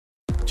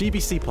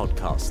GBC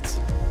Podcasts.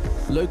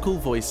 Local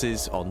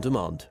voices on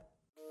demand.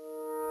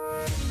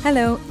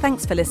 Hello,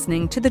 thanks for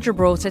listening to the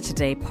Gibraltar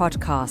Today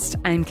podcast.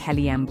 I'm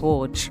Kellyanne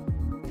Borge.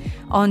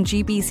 On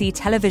GBC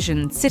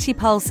Television, City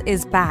Pulse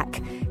is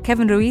back.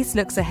 Kevin Ruiz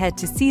looks ahead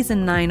to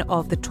season 9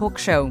 of the talk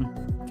show.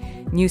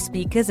 New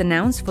speakers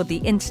announced for the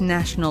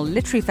International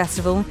Literary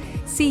Festival.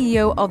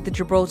 CEO of the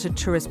Gibraltar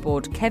Tourist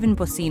Board, Kevin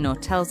Bossino,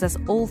 tells us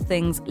all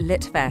things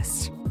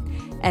LitFest.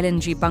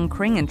 LNG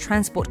bunkering and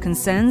transport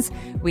concerns.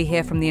 We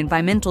hear from the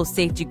environmental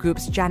safety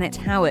group's Janet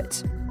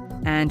Howitt.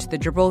 And the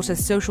Gibraltar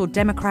Social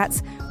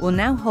Democrats will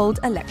now hold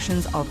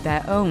elections of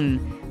their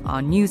own.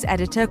 Our news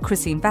editor,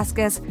 Christine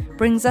Vasquez,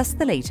 brings us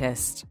the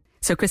latest.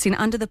 So, Christine,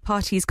 under the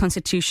party's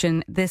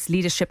constitution, this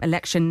leadership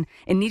election,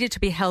 it needed to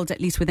be held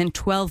at least within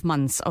 12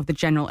 months of the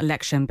general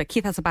election. But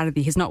Keith Asabardi,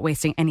 he's not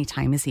wasting any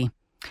time, is he?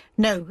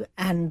 No,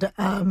 and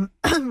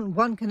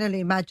one can only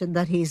imagine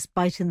that he's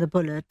biting the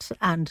bullet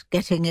and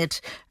getting it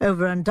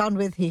over and done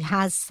with. He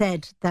has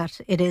said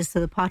that it is so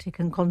the party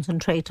can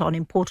concentrate on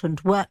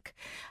important work.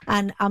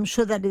 And I'm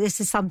sure that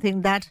this is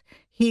something that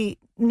he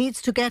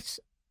needs to get,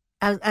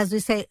 as we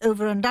say,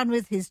 over and done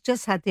with. He's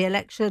just had the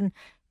election,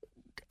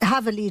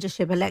 have a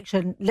leadership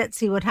election. Let's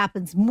see what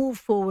happens. Move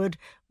forward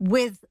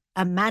with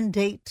a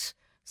mandate,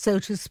 so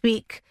to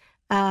speak.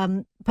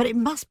 But it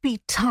must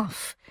be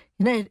tough.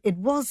 You know, it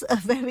was a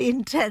very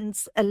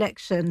intense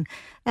election.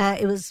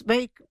 It was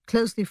very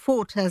closely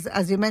fought,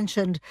 as you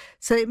mentioned.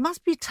 So it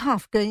must be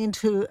tough going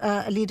into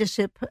a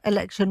leadership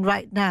election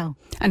right now.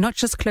 And not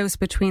just close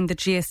between the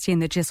GSD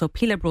and the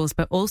GSLP Liberals,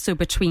 but also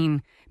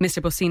between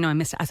Mr. Bossino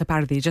and Mr.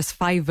 Asabardi. Just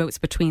 5 votes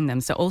between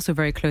them. So also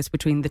very close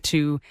between the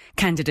two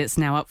candidates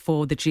now up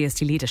for the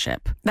GSD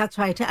leadership. That's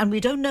right. And we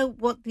don't know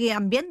what the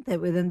ambiente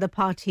within the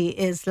party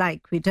is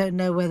like. We don't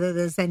know whether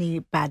there's any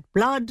bad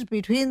blood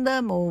between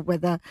them or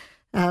whether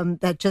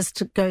they're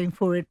just going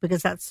for it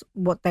because that's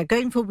what they're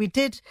going for. I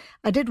did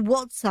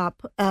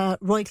WhatsApp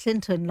Roy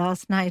Clinton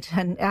last night,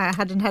 and I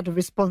hadn't had a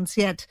response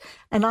yet,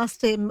 and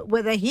asked him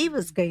whether he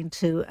was going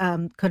to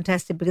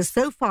contest it, because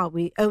so far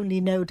we only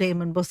know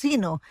Damon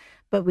Bossino,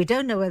 but we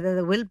don't know whether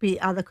there will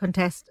be other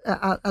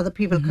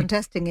people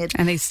contesting it.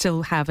 And they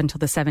still have until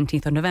the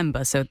 17th of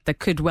November, so there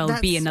could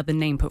be another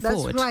name put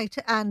forward. That's right,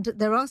 and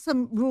there are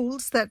some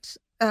rules that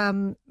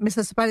Mr.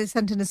 Sabari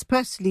sent in his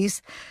press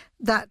release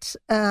that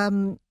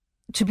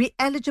to be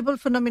eligible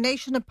for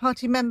nomination, a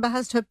party member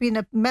has to have been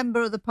a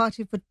member of the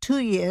party for 2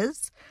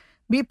 years,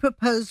 be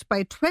proposed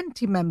by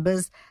 20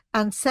 members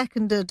and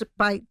seconded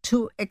by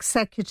 2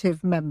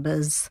 executive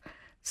members.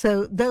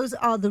 So those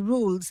are the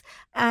rules.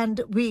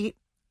 And we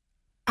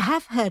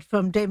have heard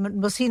from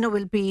Damon Bossino.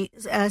 Will be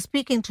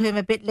speaking to him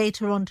a bit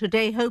later on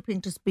today,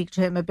 hoping to speak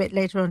to him a bit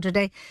later on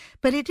today.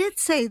 But he did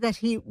say that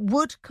he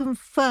would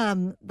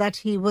confirm that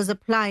he was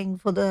applying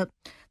for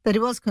that he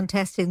was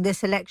contesting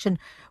this election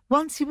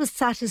once he was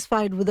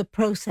satisfied with the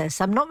process.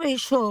 I'm not really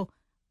sure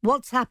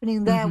what's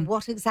happening there,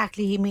 what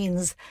exactly he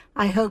means.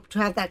 I hope to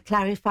have that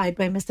clarified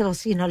by Mr.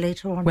 Bossino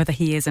later on. Whether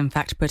he is in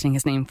fact putting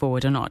his name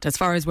forward or not. As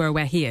far as we're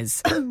aware, he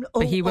is.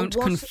 But he won't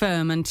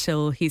confirm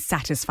until he's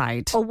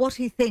satisfied. Or what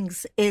he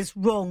thinks is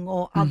wrong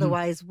or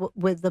otherwise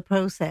with the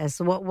process.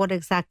 What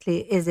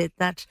exactly is it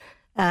that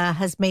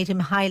has made him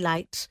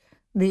highlight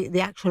the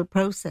actual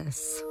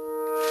process?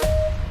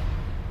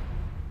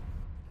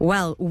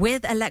 Well,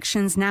 with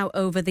elections now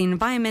over, the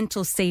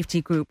Environmental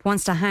Safety Group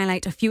wants to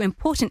highlight a few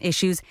important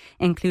issues,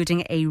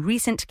 including a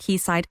recent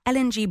quayside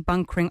LNG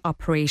bunkering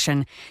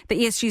operation.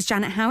 The ESG's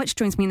Janet Howitt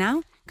joins me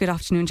now. Good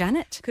afternoon,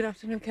 Janet. Good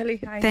afternoon,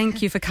 Kelly. Hi.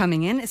 Thank you for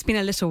coming in. It's been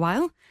a little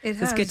while.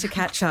 It's good to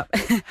catch up.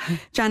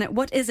 Janet,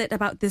 what is it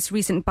about this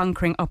recent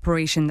bunkering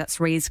operation that's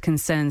raised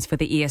concerns for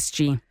the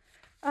ESG?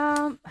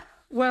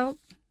 Well,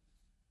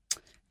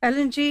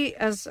 LNG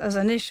as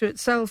an issue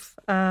itself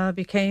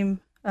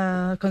became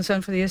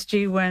concern for the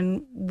ESG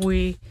when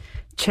we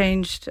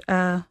changed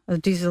a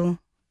diesel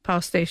power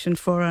station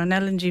for an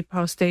LNG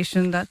power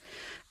station that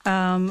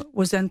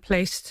was then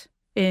placed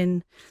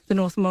in the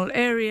North Mole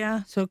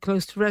area, so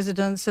close to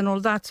residents and all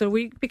that. So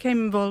we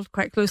became involved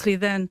quite closely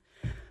then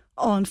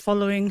on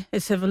following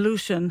its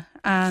evolution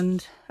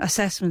and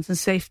assessments and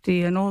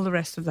safety and all the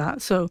rest of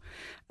that. So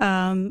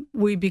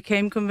we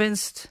became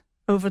convinced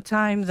over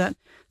time that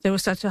there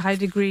was such a high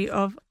degree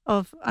of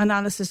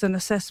analysis and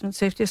assessment,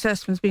 safety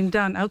assessments being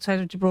done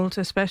outside of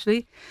Gibraltar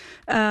especially,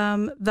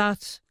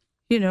 that,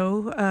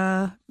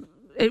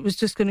 it was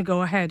just going to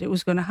go ahead. It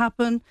was going to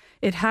happen.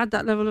 It had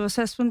that level of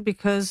assessment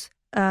because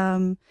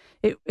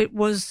it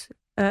was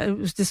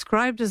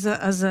described as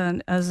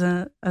an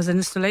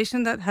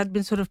installation that had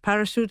been sort of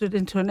parachuted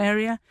into an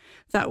area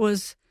that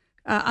was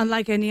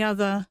unlike any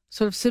other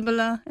sort of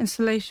similar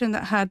installation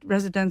that had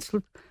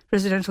residential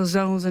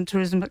zones and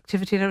tourism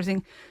activity and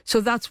everything. So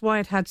that's why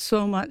it had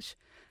so much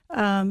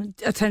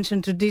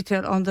attention to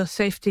detail on the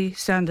safety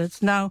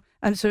standards now.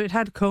 And so it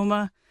had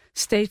coma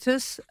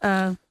status,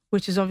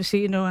 which is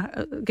obviously,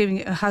 giving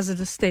it a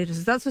hazardous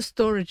status. That's a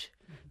storage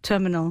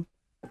terminal.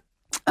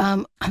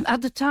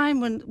 At the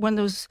time when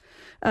there was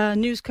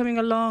news coming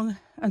along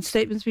and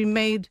statements being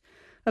made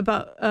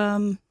about,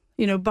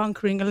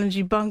 bunkering,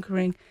 LNG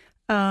bunkering.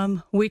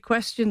 We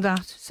questioned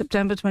that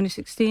September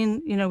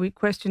 2016. We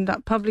questioned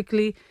that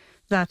publicly,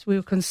 that we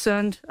were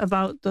concerned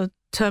about the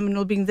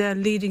terminal being there,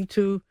 leading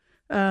to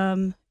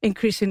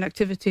increasing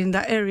activity in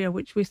that area,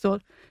 which we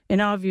thought, in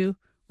our view,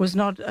 was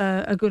not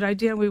a good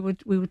idea. We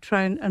would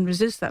try and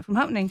resist that from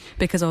happening.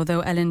 Because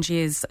although LNG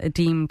is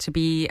deemed to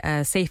be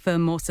safer,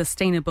 more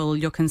sustainable,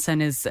 your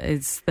concern is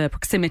the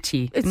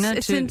proximity to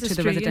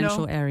the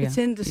residential area. It's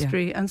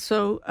industry. And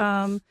so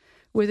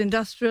with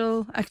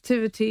industrial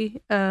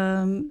activity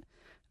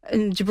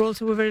in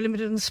Gibraltar, we're very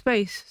limited in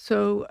space.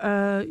 So,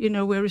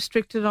 we're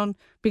restricted on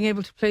being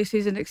able to place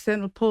these in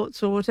external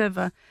ports or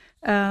whatever.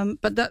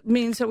 But that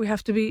means that we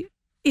have to be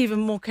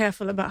even more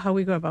careful about how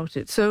we go about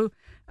it. So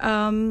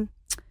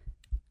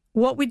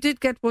what we did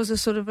get was a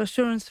sort of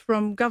assurance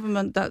from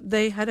government that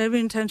they had every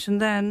intention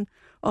then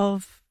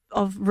of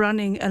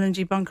running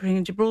LNG bunkering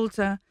in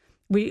Gibraltar.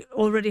 We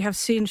already have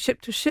seen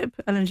ship-to-ship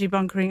LNG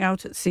bunkering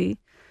out at sea.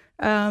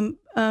 But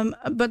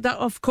that,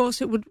 of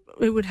course, it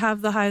would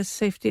have the highest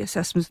safety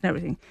assessments and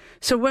everything.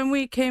 So when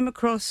we came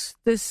across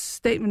this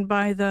statement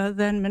by the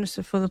then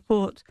Minister for the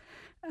Port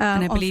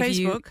and I on believe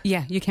Facebook...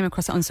 you came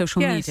across it on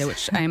social media,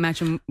 which I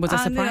imagine was a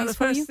surprise the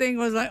for you? first thing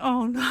was like,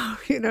 oh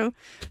no,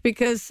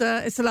 because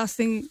it's the last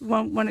thing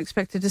one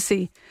expected to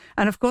see.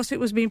 And of course, it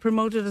was being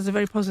promoted as a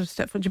very positive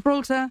step for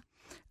Gibraltar.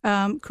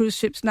 Cruise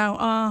ships now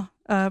are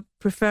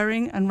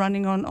preferring and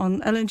running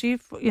on LNG,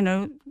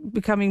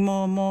 becoming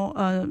more and more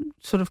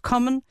sort of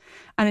common,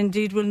 and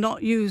indeed will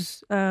not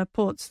use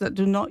ports that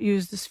do not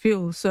use this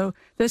fuel. So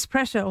there's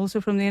pressure also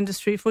from the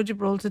industry for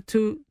Gibraltar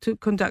to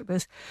conduct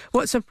this.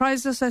 What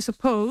surprised us, I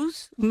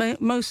suppose,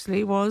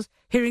 mostly was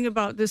hearing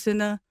about this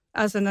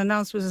as an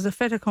announcement, as a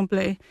fait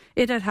accompli.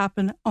 It had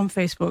happened on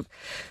Facebook.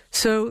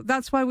 So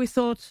that's why we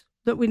thought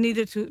that we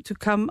needed to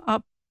come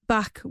up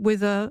back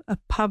with a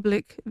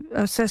public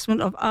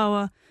assessment of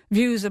our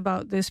views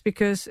about this,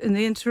 because in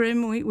the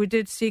interim we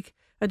did seek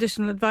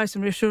additional advice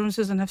and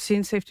reassurances and have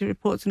seen safety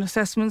reports and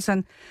assessments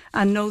and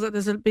know that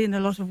there's been a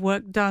lot of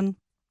work done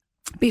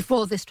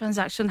before this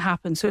transaction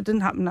happened. So it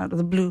didn't happen out of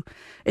the blue.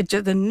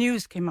 The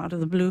news came out of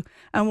the blue.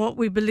 And what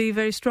we believe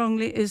very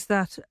strongly is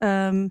that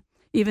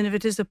even if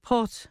it is a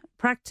port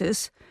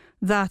practice,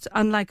 that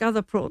unlike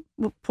other port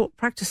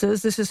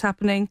practices, this is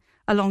happening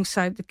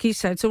alongside the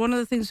quayside. So one of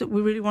the things that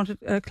we really wanted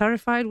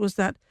clarified was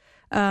that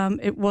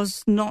it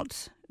was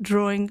not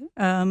drawing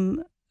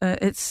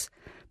its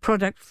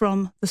product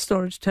from the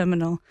storage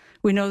terminal.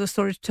 We know the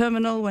storage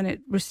terminal, when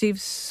it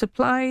receives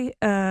supply,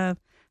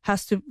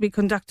 has to be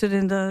conducted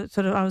in the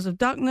sort of hours of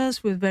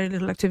darkness with very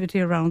little activity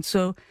around.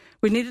 So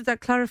we needed that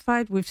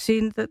clarified. We've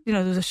seen that,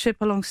 there's a ship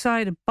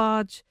alongside, a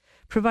barge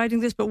providing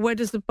this, but where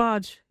does the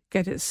barge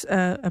get its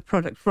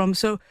product from?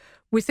 So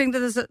we think that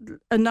there's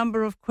a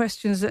number of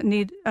questions that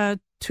need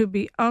to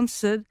be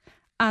answered,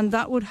 and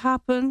that would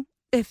happen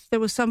if there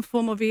was some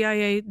form of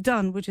EIA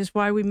done, which is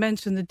why we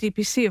mentioned the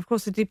DPC. Of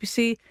course, the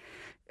DPC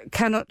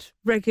cannot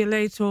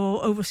regulate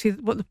or oversee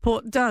what the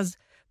port does,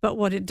 but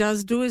what it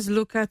does do is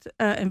look at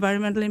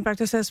environmental impact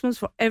assessments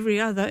for every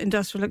other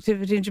industrial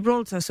activity in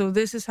Gibraltar. So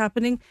this is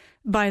happening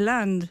by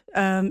land,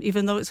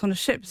 even though it's on a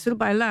ship, still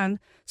by land.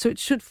 So it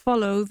should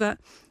follow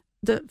that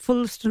the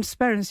fullest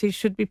transparency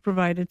should be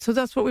provided. So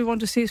that's what we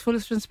want to see, is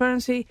fullest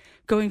transparency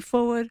going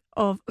forward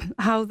of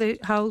how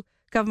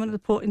government and the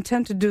port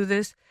intend to do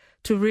this,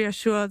 to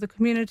reassure the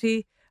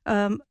community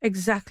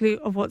exactly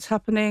of what's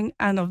happening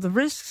and of the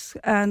risks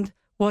and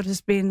what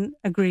has been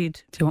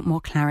agreed. Do you want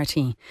more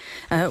clarity?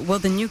 Well,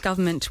 the new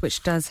government,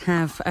 which does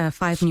have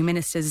 5 new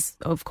ministers,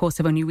 of course,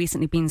 have only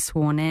recently been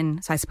sworn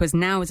in. So I suppose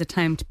now is a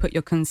time to put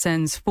your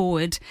concerns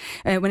forward.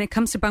 When it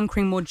comes to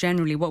bunkering more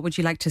generally, what would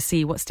you like to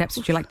see? What steps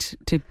would you like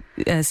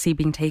to see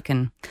being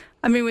taken?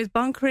 I mean, with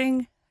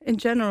bunkering in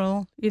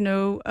general,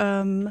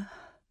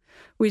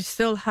 we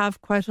still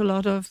have quite a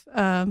lot of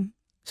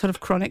sort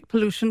of chronic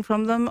pollution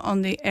from them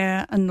on the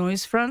air and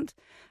noise front.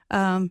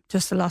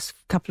 Just the last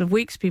couple of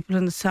weeks, people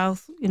in the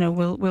south,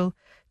 will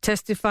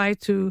testify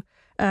to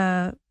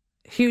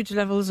huge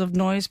levels of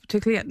noise,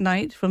 particularly at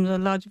night, from the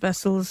large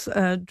vessels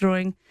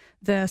drawing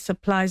their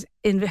supplies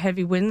in the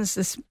heavy winds.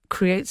 This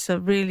creates a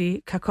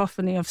really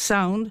cacophony of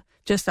sound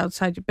just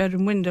outside your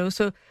bedroom window.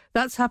 So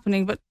that's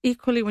happening. But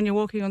equally, when you're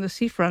walking on the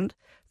seafront,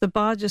 the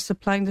barges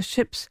supplying the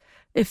ships,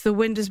 if the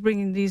wind is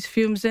bringing these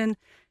fumes in,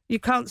 you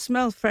can't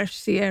smell fresh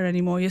sea air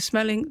anymore. You're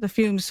smelling the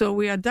fumes. So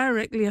we are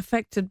directly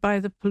affected by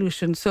the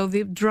pollution. So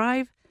the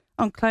drive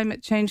on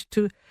climate change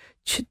to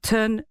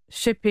turn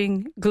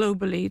shipping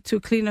globally to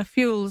cleaner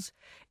fuels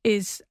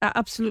is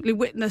absolutely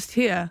witnessed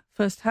here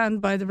firsthand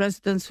by the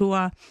residents who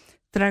are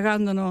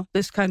tragándonos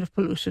this kind of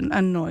pollution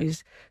and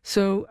noise.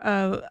 So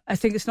I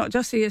think it's not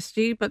just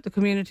ESG, but the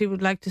community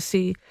would like to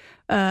see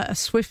a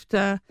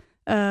swifter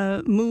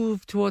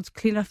move towards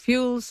cleaner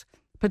fuels,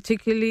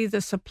 particularly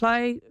the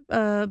supply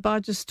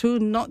barges too,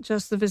 not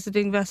just the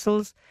visiting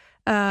vessels,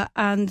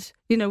 And,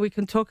 we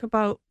can talk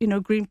about,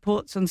 green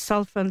ports and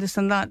sulfur and this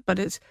and that, but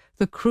it's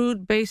the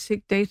crude,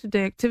 basic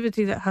day-to-day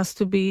activity that has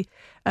to be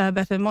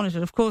better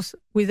monitored. Of course,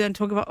 we then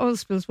talk about oil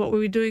spills, what were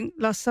we doing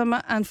last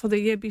summer and for the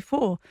year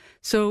before.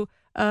 So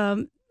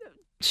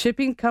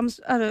shipping comes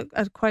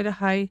at quite a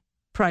high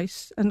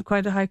price and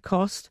quite a high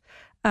cost.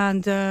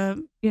 And,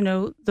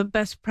 the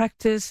best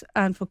practice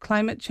and for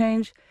climate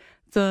change,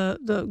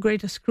 the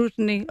greater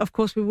scrutiny. Of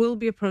course, we will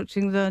be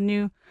approaching the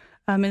new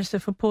Minister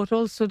for Port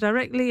also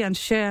directly and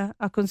share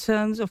our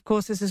concerns. Of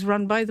course, this is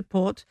run by the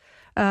port,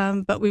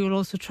 but we will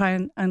also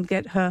try and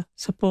get her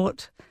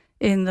support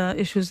in the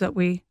issues that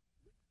we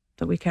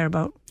care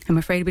about. I'm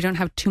afraid we don't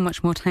have too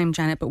much more time,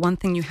 Janet, but one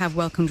thing you have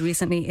welcomed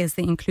recently is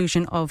the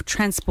inclusion of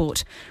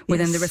transport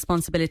within the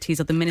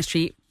responsibilities of the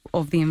Ministry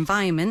of the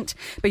Environment.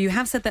 But you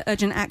have said that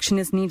urgent action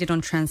is needed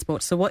on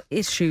transport. So which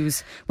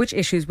issues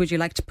would you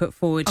like to put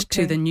forward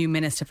to the new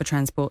Minister for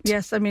Transport?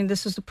 Yes,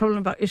 this is the problem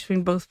about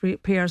issuing both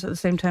PRs at the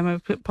same time.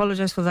 I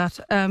apologise for that.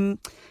 On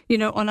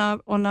our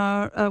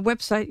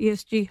website,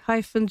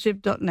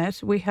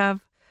 esg-jib.net, we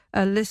have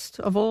a list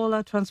of all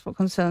our transport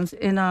concerns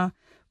in our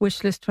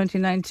Wish List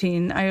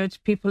 2019. I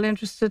urge people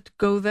interested to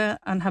go there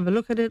and have a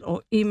look at it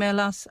or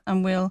email us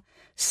and we'll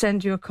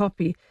send you a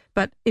copy.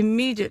 But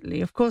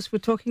immediately, of course, we're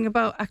talking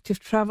about active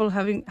travel,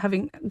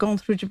 having gone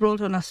through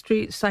Gibraltar on our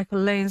streets, cycle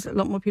lanes, a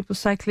lot more people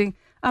cycling.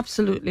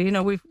 Absolutely,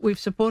 we've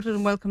supported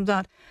and welcomed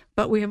that.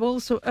 But we have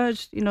also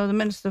urged, the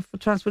Minister for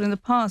Transport in the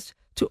past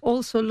to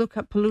also look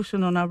at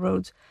pollution on our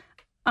roads,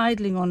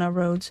 idling on our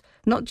roads,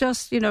 not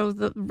just,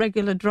 the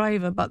regular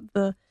driver, but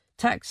the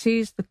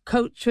taxis, the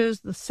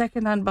coaches, the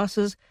second-hand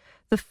buses.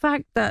 The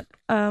fact that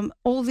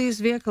all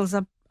these vehicles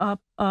are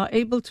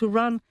able to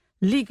run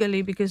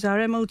legally because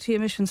our MOT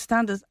emission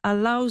standards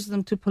allows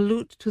them to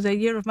pollute to their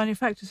year of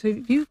manufacture. So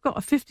if you've got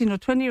a 15 or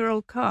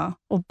 20-year-old car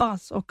or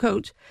bus or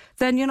coach,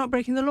 then you're not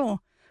breaking the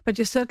law, but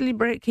you're certainly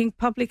breaking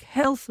public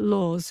health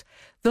laws.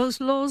 Those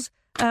laws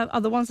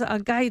are the ones that are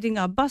guiding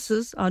our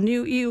buses, our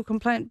new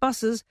EU-compliant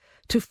buses,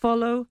 to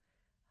follow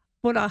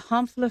what are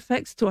harmful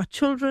effects to our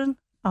children,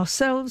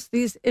 ourselves.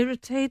 These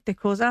irritate, they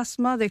cause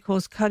asthma, they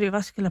cause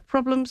cardiovascular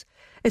problems.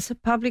 It's a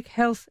public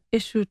health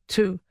issue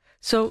too.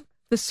 So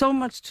there's so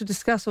much to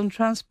discuss on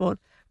transport.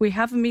 We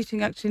have a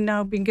meeting actually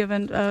now being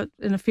given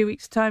in a few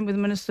weeks' time with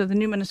the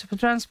new Minister for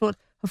Transport.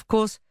 Of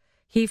course,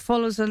 he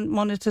follows and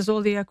monitors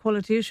all the air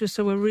quality issues.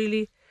 So we're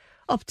really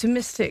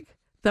optimistic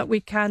that we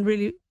can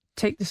really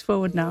take this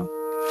forward now.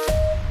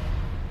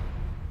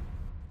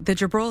 The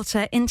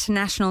Gibraltar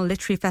International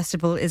Literary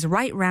Festival is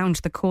right round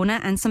the corner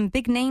and some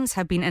big names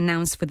have been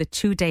announced for the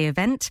 2-day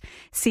event.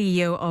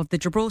 CEO of the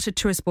Gibraltar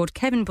Tourist Board,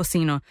 Kevin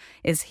Bossino,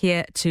 is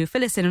here to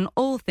fill us in on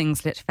all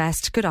things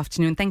Litfest. Good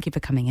afternoon. Thank you for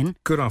coming in.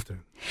 Good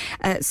afternoon.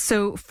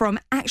 So from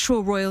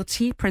actual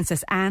royalty,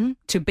 Princess Anne,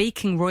 to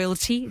baking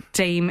royalty,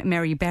 Dame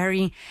Mary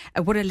Berry,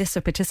 what a list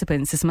of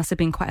participants. This must have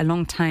been quite a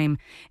long time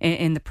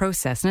in the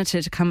process, no,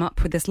 to come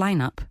up with this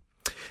lineup.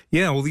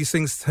 Yeah, all these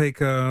things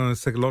take a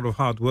lot of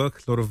hard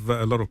work, a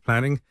lot of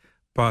planning.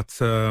 But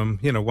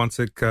once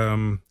it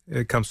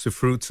comes to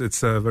fruits,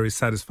 it's very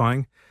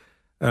satisfying.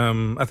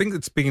 I think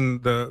it's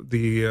been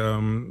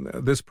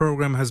this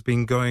program has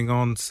been going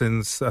on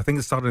since I think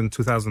it started in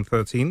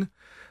 2013,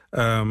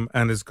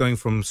 and it's going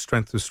from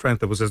strength to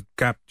strength. There was a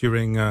gap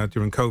during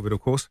COVID, of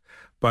course,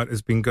 but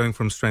it's been going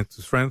from strength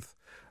to strength.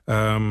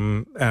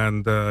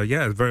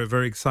 Very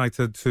very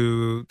excited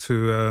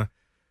to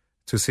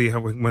see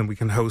when we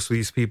can host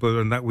these people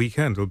on that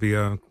weekend. It'll be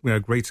a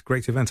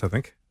great event, I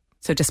think.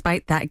 So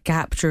despite that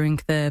gap during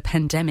the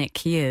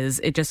pandemic years,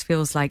 it just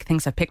feels like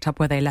things have picked up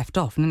where they left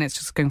off, and then it's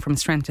just going from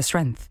strength to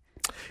strength.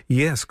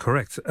 Yes,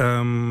 correct.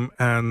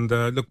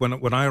 Look,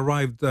 when I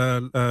arrived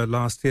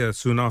last year,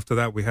 soon after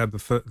that, we had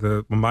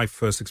my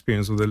first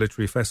experience with the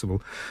literary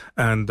festival,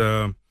 and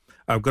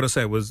I've got to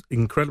say I was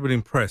incredibly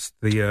impressed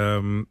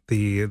the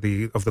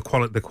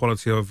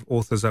quality of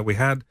authors that we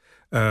had.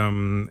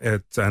 And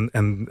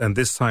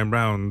this time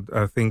round,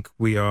 I think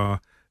we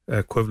are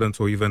equivalent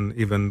or even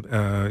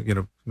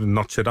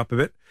notch it up a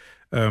bit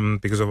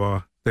because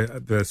of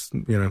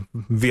the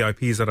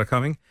VIPs that are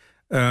coming.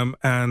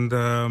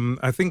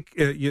 I think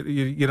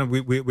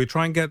we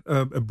try and get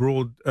a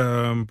broad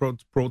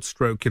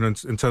stroke,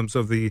 in terms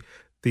of the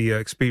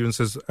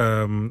experiences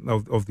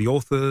of the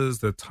authors,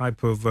 the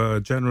type of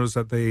genres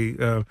that they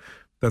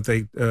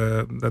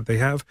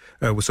have.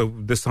 So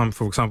this time,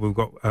 for example, we've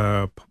got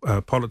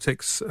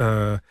politics,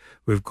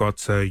 we've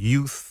got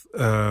youth,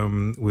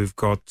 we've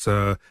got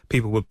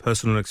people with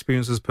personal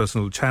experiences,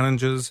 personal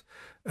challenges.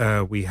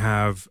 We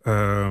have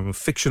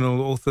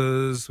fictional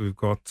authors, we've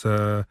got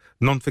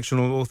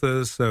non-fictional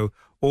authors. So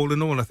all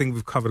in all, I think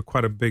we've covered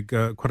quite a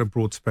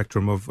broad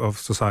spectrum of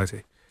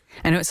society.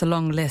 I know it's a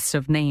long list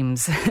of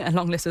names, a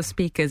long list of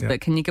speakers,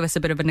 but can you give us a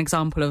bit of an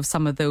example of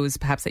some of those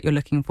perhaps that you're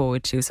looking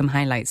forward to, some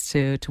highlights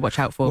to watch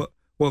out for?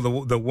 Well,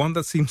 the one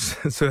that seems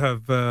to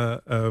have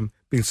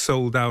been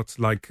sold out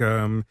like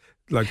within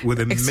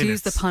minutes.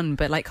 Excuse the pun,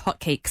 but like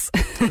hotcakes.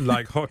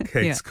 Like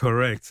hotcakes,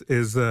 correct,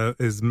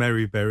 is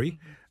Mary Berry.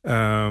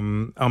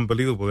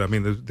 unbelievable. I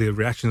mean, the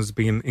reaction has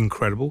been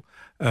incredible,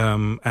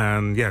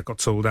 and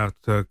got sold out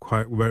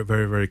quite very,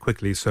 very, very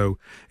quickly. So,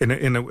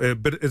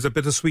 it's a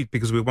bittersweet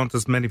because we want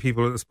as many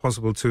people as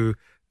possible to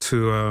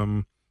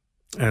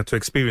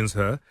experience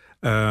her.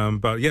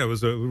 But it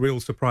was a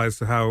real surprise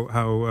to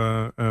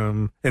how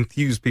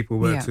enthused people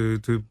were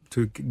to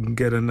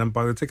get in and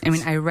buy the tickets. I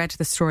mean, I read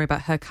the story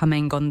about her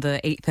coming on the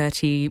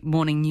 8:30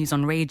 morning news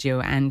on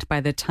radio, and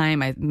by the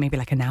time, maybe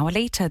like an hour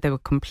later, they were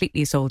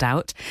completely sold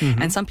out.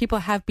 Mm-hmm. And some people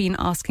have been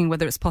asking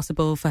whether it's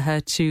possible for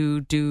her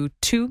to do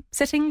 2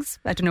 sittings.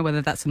 I don't know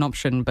whether that's an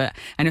option, but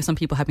I know some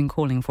people have been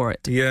calling for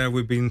it. Yeah,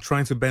 we've been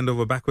trying to bend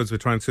over backwards. We're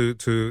trying to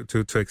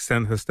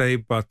extend her stay,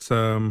 but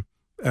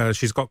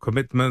she's got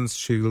commitments.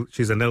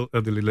 She's an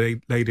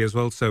elderly lady as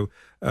well. So,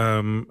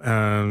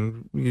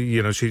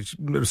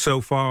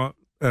 so far,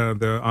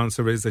 the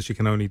answer is that she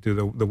can only do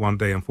the one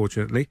day,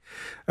 unfortunately.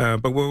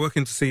 But we're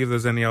working to see if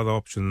there's any other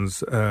options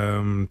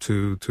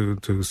to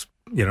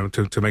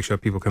make sure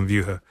people can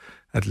view her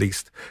at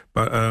least.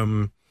 But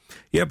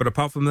but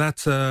apart from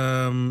that,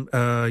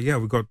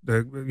 we've got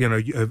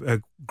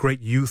a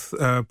great youth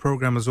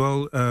program as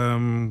well,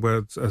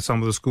 where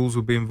some of the schools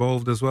will be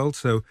involved as well.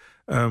 So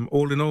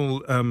all in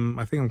all,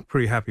 I think I'm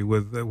pretty happy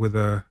with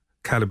the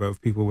caliber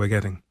of people we're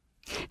getting.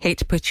 Hate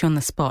to put you on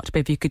the spot, but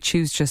if you could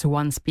choose just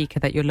one speaker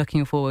that you're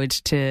looking forward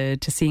to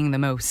seeing the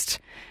most,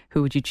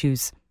 who would you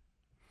choose?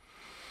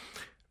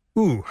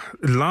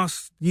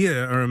 Last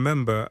year, I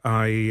remember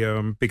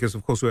because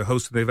of course we were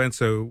hosting the event,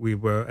 so we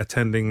were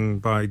attending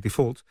by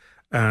default,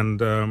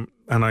 and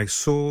I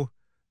saw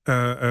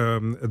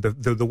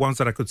the ones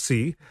that I could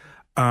see,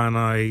 and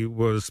I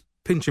was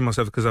pinching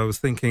myself because I was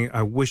thinking,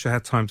 I wish I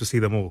had time to see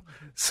them all.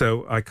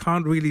 So I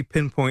can't really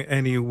pinpoint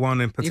any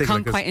one in particular.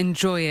 You can't quite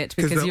enjoy it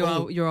because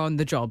you're on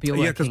the job. You're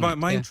because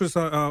my interests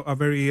are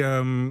very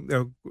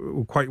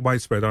quite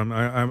widespread.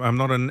 I'm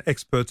not an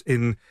expert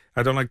in.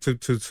 I don't like to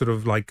sort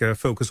of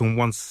focus on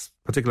one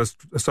particular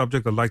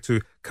subject. I like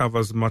to cover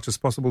as much as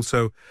possible.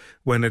 So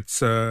when it's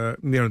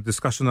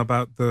discussion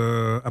about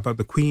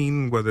the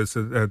Queen, whether it's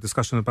a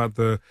discussion about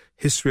the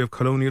history of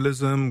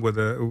colonialism,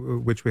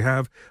 which we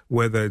have,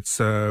 whether it's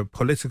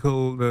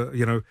political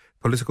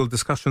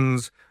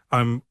discussions.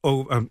 I'm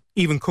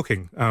even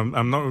cooking.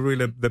 I'm not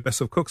really the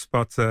best of cooks,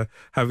 but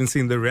having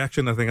seen the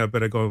reaction, I think I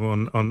better go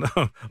on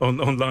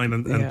online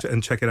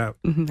and check it out.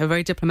 Mm-hmm. A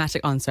very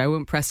diplomatic answer. I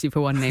won't press you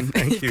for one name.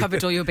 You've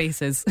covered all your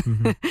bases.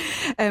 Mm-hmm.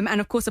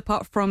 And of course,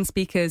 apart from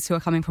speakers who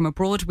are coming from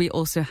abroad, we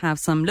also have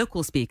some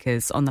local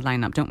speakers on the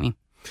lineup, don't we?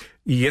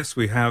 Yes,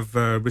 we have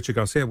Richard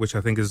Garcia, which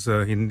I think is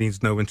he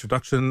needs no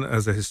introduction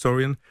as a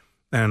historian.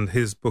 And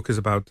his book is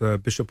about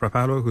Bishop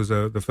Rapallo, who's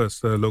the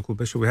first local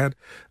bishop we had.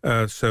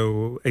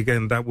 So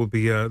again, that will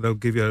be they'll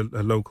give you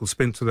a local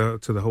spin to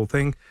the whole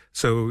thing.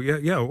 So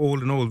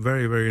all in all,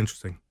 very, very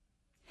interesting.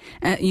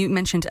 You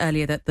mentioned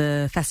earlier that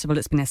the festival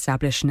has been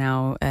established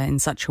now in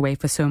such a way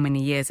for so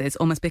many years. It's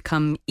almost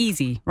become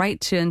easy,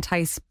 right, to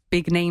entice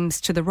big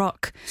names to the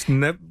Rock.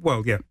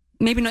 Yeah.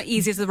 Maybe not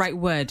easy is the right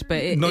word,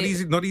 but not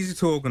easy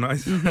to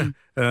organise,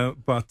 mm-hmm.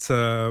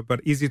 but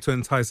easy to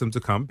entice them to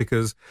come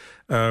because,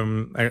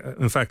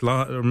 in fact,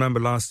 I remember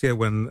last year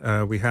when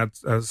we had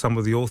some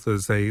of the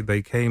authors,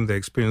 they came, they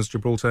experienced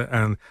Gibraltar,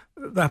 and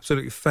they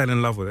absolutely fell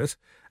in love with it,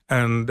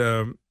 and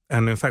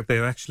in fact,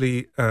 they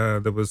actually there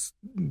was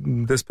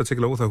this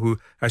particular author who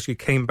actually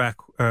came back.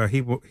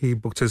 He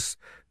booked his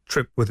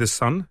trip with his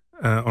son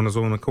on his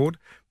own accord.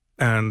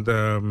 And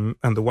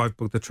the wife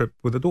booked the trip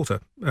with the daughter,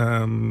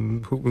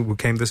 who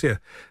came this year,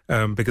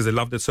 because they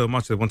loved it so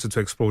much. They wanted to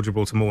explore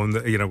Gibraltar more, and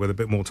with a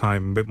bit more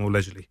time, a bit more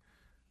leisurely.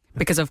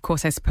 Because of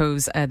course, I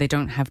suppose they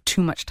don't have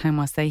too much time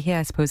whilst they're here.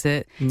 I suppose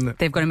that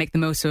they've got to make the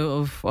most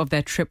of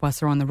their trip whilst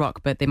they're on the Rock,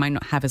 but they might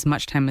not have as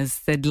much time as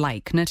they'd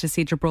like, to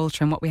see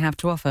Gibraltar and what we have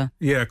to offer.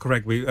 Yeah,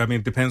 correct.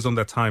 It depends on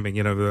their timing,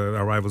 the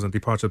arrivals and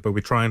departures, but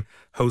we try and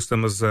host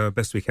them as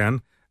best we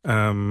can.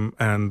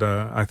 And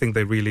I think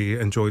they really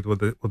enjoyed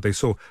what they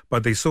saw.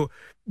 But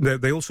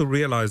they also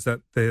realized that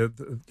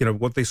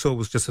what they saw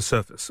was just a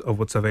surface of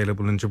what's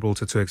available in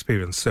Gibraltar to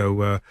experience.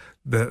 So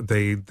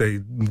they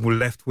were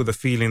left with a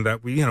feeling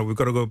that we've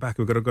got to go back.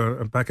 We've got to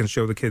go back and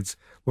show the kids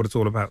what it's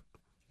all about.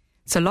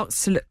 So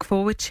lots to look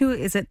forward to.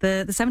 Is it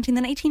the 17th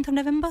and 18th of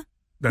November?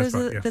 That's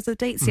right, There's a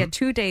dates. Mm-hmm. Yeah,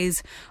 2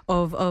 days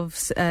of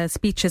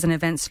speeches and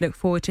events to look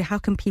forward to. How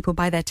can people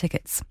buy their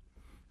tickets?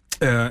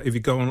 If you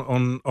go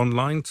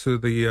online to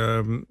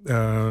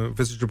the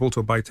Visit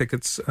Gibraltar, buy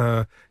tickets,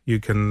 you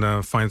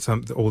can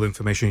find all the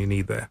information you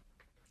need there.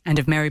 And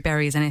if Mary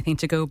Berry is anything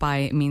to go by,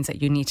 it means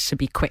that you need to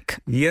be quick.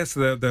 Yes,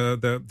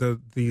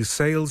 the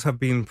sales have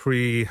been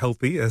pretty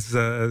healthy. As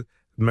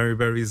Mary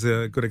Berry is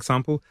a good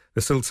example.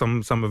 There's still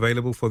some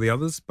available for the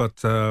others,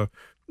 but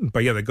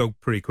yeah, they go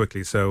pretty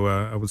quickly. So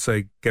I would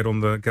say get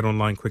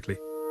online quickly.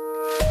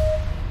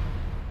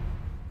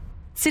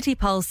 City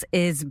Pulse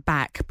is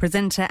back.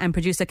 Presenter and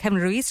producer Kevin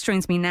Ruiz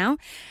joins me now.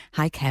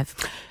 Hi, Kev.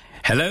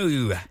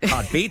 Hello,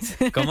 Heartbeat.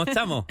 ¿Cómo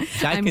estamos?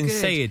 I can good.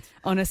 say it.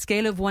 On a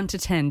scale of 1 to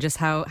 10, just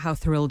how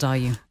thrilled are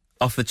you?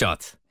 Off the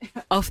chart.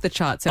 Off the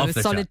chart, so a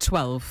solid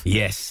 12.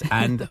 Yes,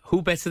 and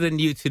who better than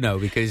you to know?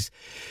 Because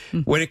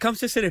when it comes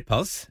to City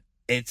Pulse,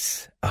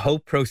 it's a whole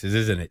process,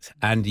 isn't it?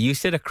 And you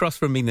sit across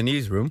from me in the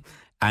newsroom,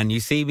 and you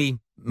see me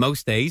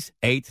most days,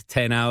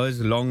 8-10 hours,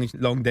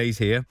 long days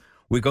here.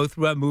 We go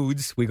through our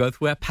moods, we go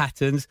through our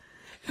patterns.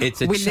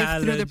 It's a challenge. We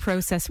live through the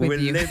process with you.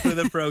 We live through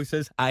the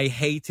process. I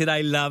hate it,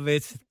 I love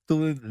it.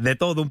 De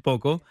todo un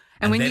poco.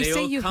 And when you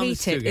say you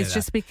hate it, it's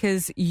just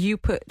because you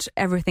put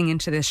everything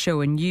into this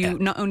show, and you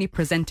not only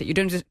present it, you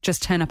don't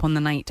just turn up on the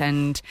night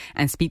and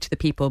speak to the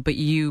people, but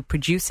you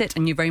produce it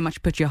and you very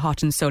much put your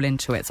heart and soul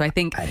into it. So I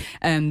think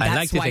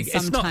that's why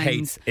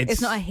sometimes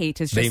it's not a hate.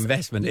 It's just the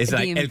investment. It's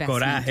like el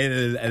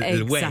coraje,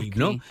 el way,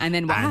 no? And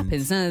then what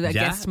happens? The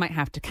guests might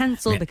have to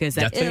cancel because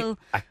they're ill.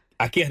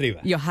 Aquí arriba.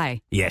 You're high.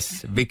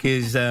 Yes,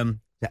 because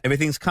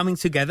everything's coming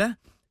together,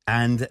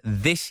 and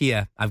this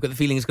year I've got the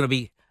feeling it's going to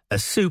be a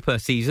super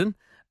season.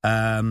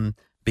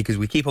 Because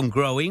we keep on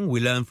growing, we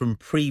learn from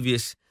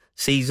previous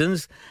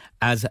seasons,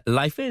 as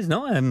life is,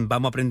 no?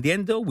 Vamos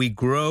aprendiendo, we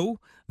grow,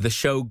 the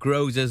show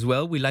grows as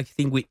well. We like to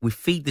think we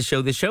feed the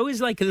show. The show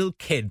is like a little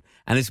kid,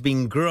 and it's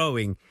been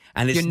growing.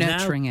 And it's You're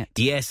nurturing it.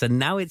 Yes, and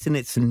now it's in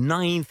its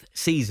 9th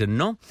season,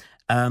 no?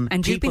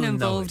 And you've been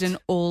involved in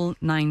all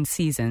 9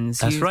 seasons.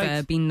 That's You've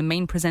right. Been the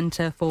main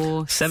presenter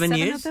for 7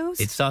 years. Of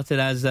those? It started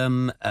as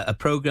a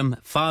program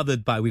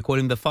fathered by, we call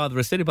him the father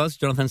of City Pulse,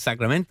 Jonathan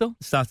Sacramento.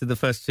 Started the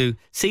first 2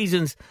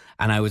 seasons,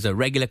 and I was a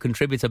regular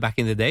contributor back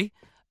in the day.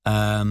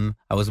 I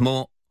was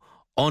more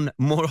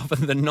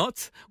often than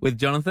not with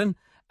Jonathan,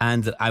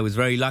 and I was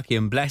very lucky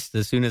and blessed.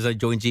 As soon as I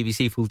joined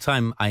GBC full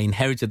time, I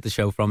inherited the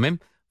show from him,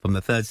 from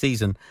the 3rd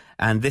season.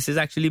 And this is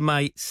actually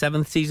my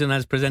 7th season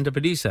as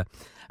presenter-producer.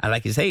 And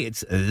like you say,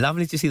 it's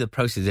lovely to see the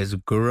process has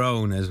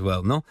grown as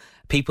well, no?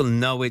 People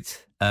know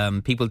it.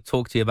 People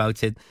talk to you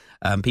about it.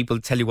 People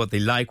tell you what they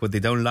like, what they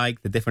don't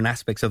like, the different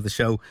aspects of the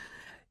show.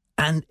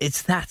 And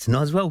it's that,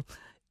 no, as well.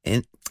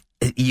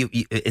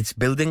 It's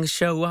building a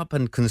show up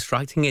and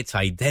constructing its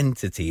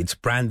identity. It's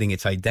branding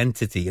its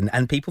identity.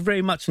 And people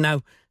very much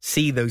now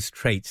see those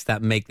traits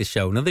that make the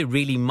show. No, they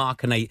really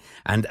market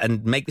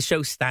and make the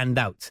show stand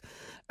out.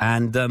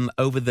 And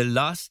over the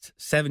last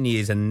 7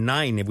 years and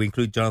 9, if we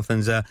include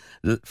Jonathan's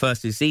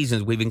first 2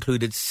 seasons, we've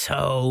included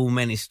so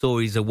many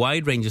stories, a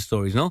wide range of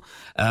stories, no?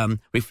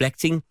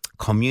 Reflecting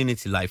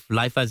community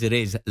life as it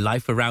is,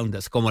 life around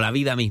us, como la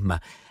vida misma.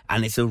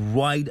 And it's a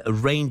wide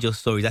range of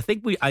stories. I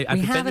think we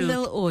have a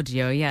little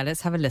audio. Yeah,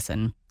 let's have a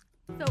listen.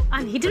 So,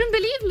 and he didn't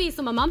believe me,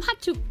 so my mom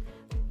had to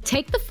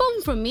take the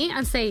phone from me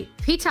and say,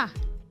 Peter,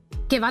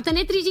 que va a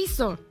tener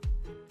trillizo.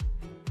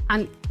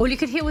 And all you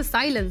could hear was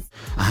silence.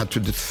 I had to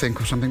think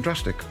of something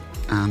drastic.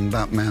 And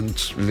that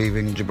meant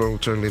leaving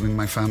Gibraltar, leaving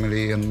my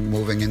family and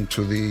moving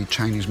into the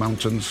Chinese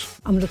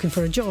mountains. I'm looking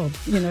for a job,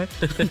 you know.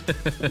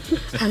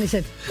 And he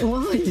said,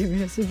 oh, are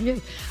you? I said, yeah.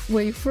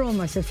 Where are you from?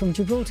 I said, from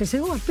Gibraltar. He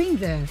said, oh, I've been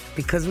there.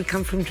 Because we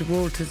come from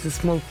Gibraltar, it's a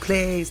small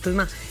place.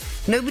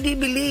 Nobody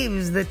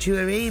believes that you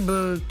are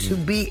able to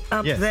be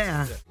up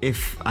there.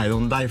 If I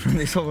don't die from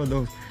this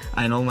overdose,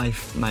 I know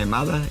my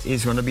mother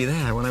is going to be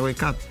there when I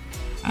wake up.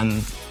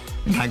 And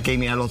that gave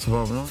me a lot of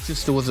hope, no? My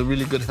sister was a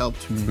really good help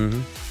to me.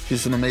 Mm-hmm.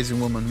 She's an amazing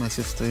woman, my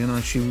sister, you know.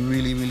 She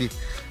really, really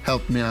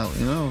helped me out,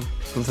 you know.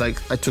 It was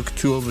like I took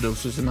 2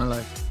 overdoses in my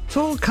life. It's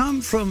all come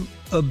from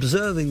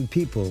observing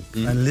people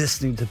and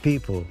listening to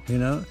people, you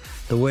know,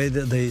 the way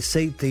that they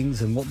say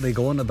things and what they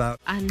go on about.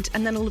 And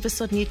then all of a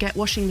sudden you get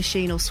washing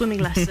machine or swimming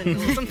lesson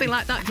or something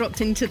like that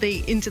dropped into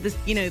the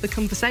you know, the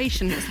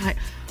conversation. It's like,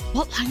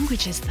 what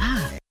language is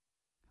that?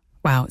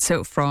 Wow,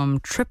 so from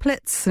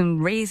triplets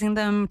and raising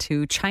them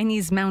to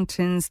Chinese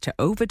mountains to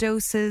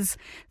overdoses,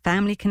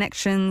 family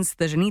connections,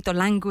 the Janito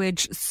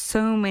language,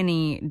 so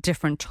many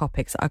different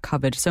topics are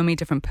covered, so many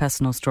different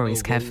personal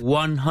stories, Kev.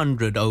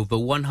 Over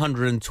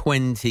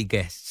 120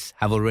 guests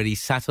have already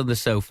sat on the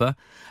sofa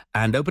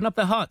and opened up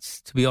their hearts,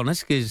 to be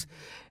honest, because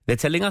they're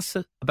telling us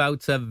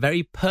about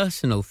very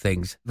personal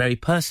things, very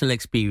personal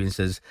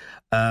experiences.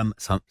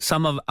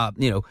 Some are,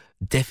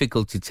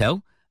 difficult to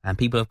tell. And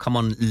people have come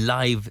on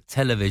live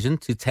television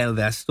to tell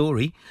their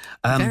story.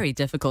 Very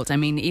difficult. I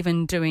mean,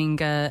 even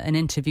doing an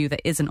interview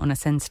that isn't on a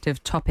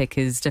sensitive topic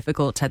is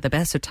difficult at the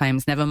best of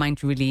times. Never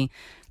mind really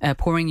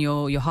pouring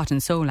your heart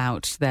and soul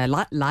out there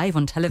live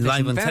on television.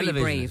 Live on very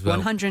television brave. as well.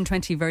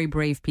 120 very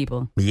brave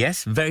people.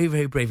 Yes, very,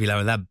 very brave,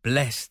 Lara. They're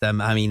blessed.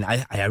 I mean,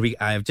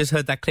 I've just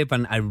heard that clip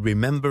and I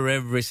remember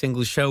every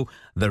single show,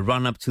 the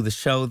run-up to the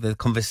show, the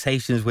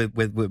conversations with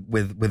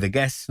the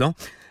guests, no?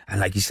 And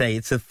like you say,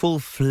 it's a full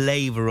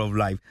flavour of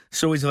life.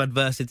 Stories of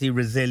adversity,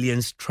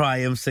 resilience,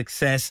 triumph,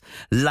 success,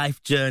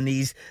 life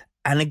journeys,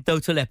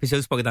 anecdotal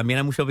episodes, porque también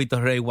hay mucho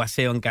vitorreo y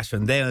guaseo and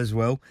cachondeo as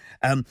well.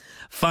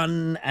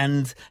 Fun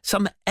and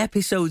some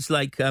episodes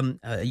like,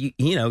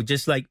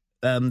 just like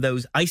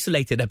those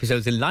isolated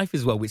episodes in life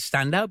as well, which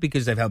stand out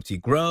because they've helped you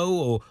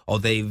grow or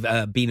they've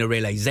been a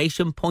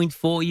realisation point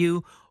for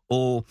you.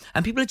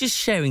 And people are just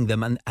sharing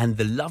them. And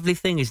the lovely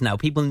thing is now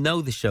people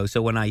know the show.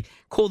 So when I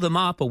call them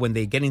up or when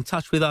they get in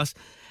touch with us,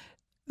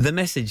 the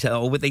message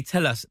or what they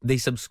tell us, they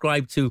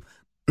subscribe to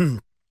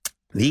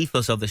the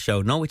ethos of the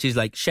show, no, which is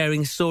like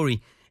sharing a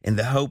story in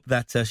the hope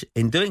that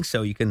in doing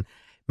so you can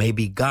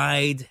maybe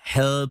guide,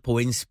 help, or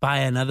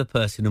inspire another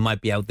person who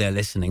might be out there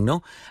listening,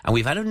 no? And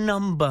we've had a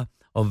number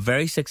of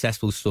very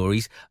successful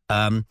stories.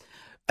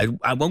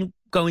 I won't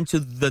go into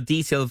the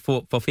detail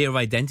for fear of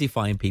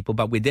identifying people,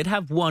 but we did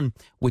have one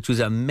which was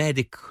a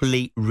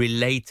medically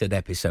related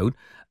episode,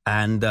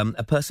 and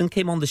a person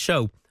came on the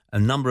show a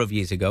number of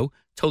years ago,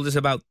 told us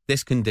about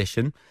this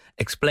condition,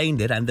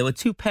 explained it, and there were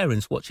two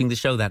parents watching the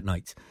show that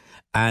night.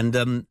 And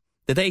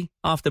the day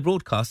after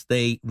broadcast,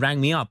 they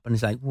rang me up and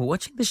it's like, we're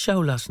watching the show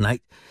last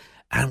night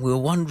and we were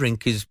wondering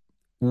because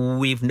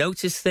we've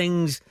noticed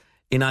things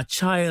in our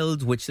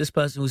child which this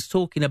person was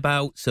talking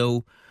about,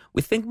 so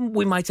we think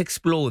we might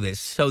explore this.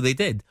 So they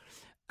did.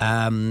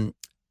 And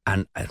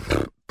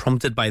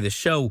prompted by the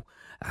show,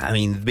 I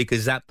mean,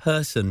 because that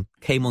person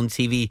came on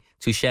TV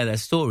to share their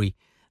story,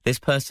 this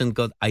person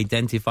got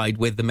identified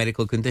with the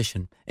medical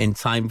condition in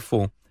time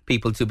for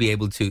people to be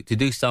able to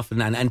do stuff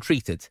and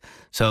treat it.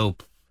 So,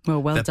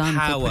 well done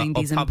for putting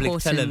these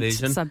important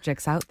television,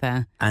 subjects out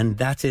there. And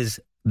that is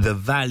the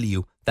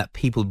value that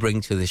people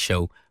bring to the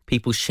show.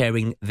 People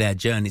sharing their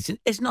journeys.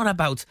 It's not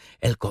about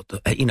el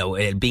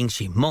being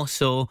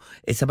chismoso.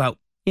 It's about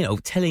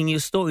telling your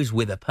stories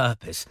with a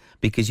purpose,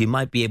 because you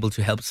might be able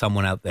to help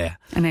someone out there.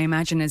 And I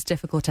imagine, as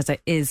difficult as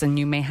it is, and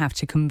you may have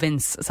to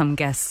convince some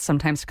guests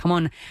sometimes to come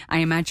on, I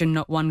imagine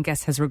not one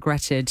guest has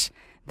regretted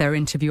their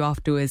interview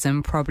afterwards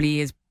and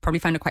probably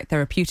found it quite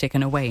therapeutic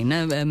in a way,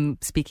 no?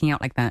 Speaking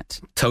out like that.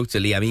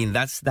 Totally. I mean,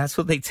 that's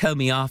what they tell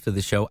me after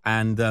the show.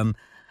 And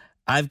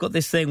I've got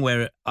this thing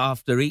where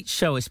after each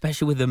show,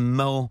 especially with the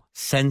more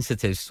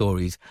sensitive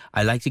stories,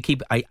 I like to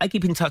keep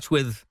in touch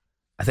with,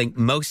 I think,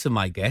 most of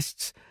my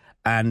guests.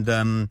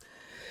 And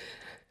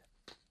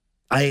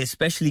I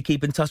especially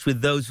keep in touch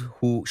with those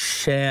who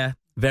share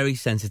very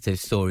sensitive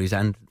stories,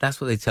 and that's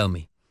what they tell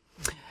me.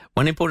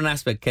 One important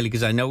aspect, Kelly,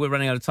 because I know we're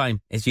running out of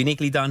time, it's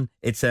uniquely done.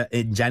 It's a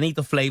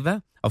Janito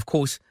flavor, of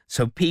course,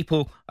 so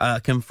people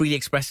can freely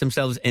express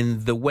themselves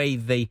in the way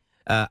they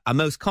are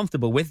most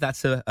comfortable with.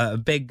 That's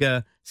a big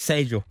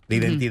sello de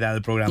identidad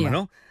del programa,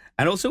 ¿no?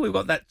 And also we've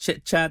got that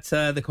chit-chat,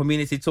 the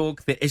community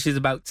talk, the issues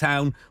about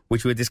town,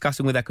 which we're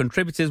discussing with our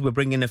contributors. We're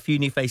bringing a few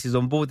new faces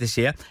on board this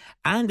year.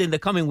 And in the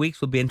coming weeks,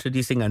 we'll be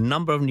introducing a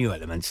number of new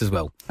elements as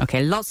well.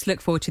 Okay, lots to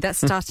look forward to. That's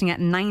starting at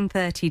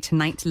 9:30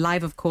 tonight,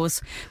 live, of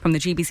course, from the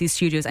GBC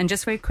studios. And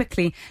just very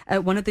quickly,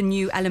 one of the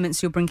new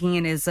elements you're bringing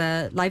in is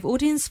live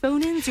audience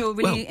phone-ins. You're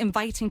really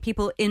inviting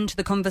people into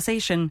the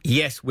conversation.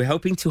 Yes, we're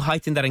hoping to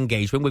heighten that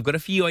engagement. We've got a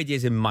few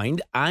ideas in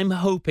mind. I'm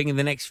hoping in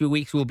the next few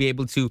weeks we'll be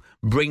able to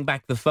bring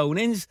back the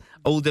phone-ins.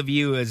 Older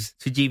viewers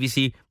to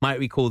GBC might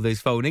recall those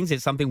phone-ins.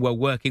 It's something we're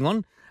working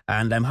on,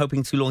 and I'm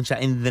hoping to launch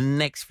that in the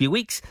next few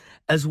weeks,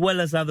 as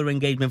well as other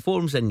engagement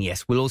forums. And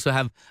yes, we'll also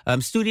have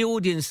studio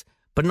audience,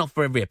 but not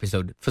for every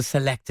episode, for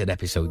selected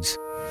episodes.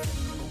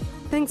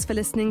 Thanks for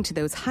listening to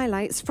those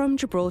highlights from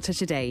Gibraltar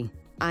Today.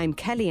 I'm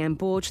Kellyanne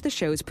Borge, the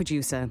show's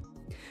producer.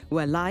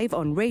 We're live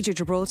on Radio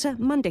Gibraltar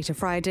Monday to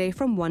Friday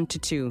from 1 to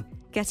 2,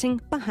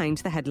 getting behind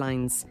the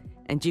headlines.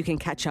 And you can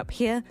catch up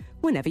here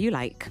whenever you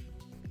like.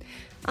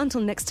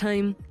 Until next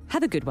time,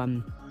 have a good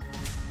one.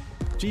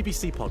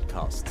 GBC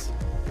Podcasts.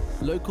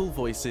 Local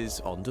voices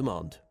on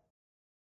demand.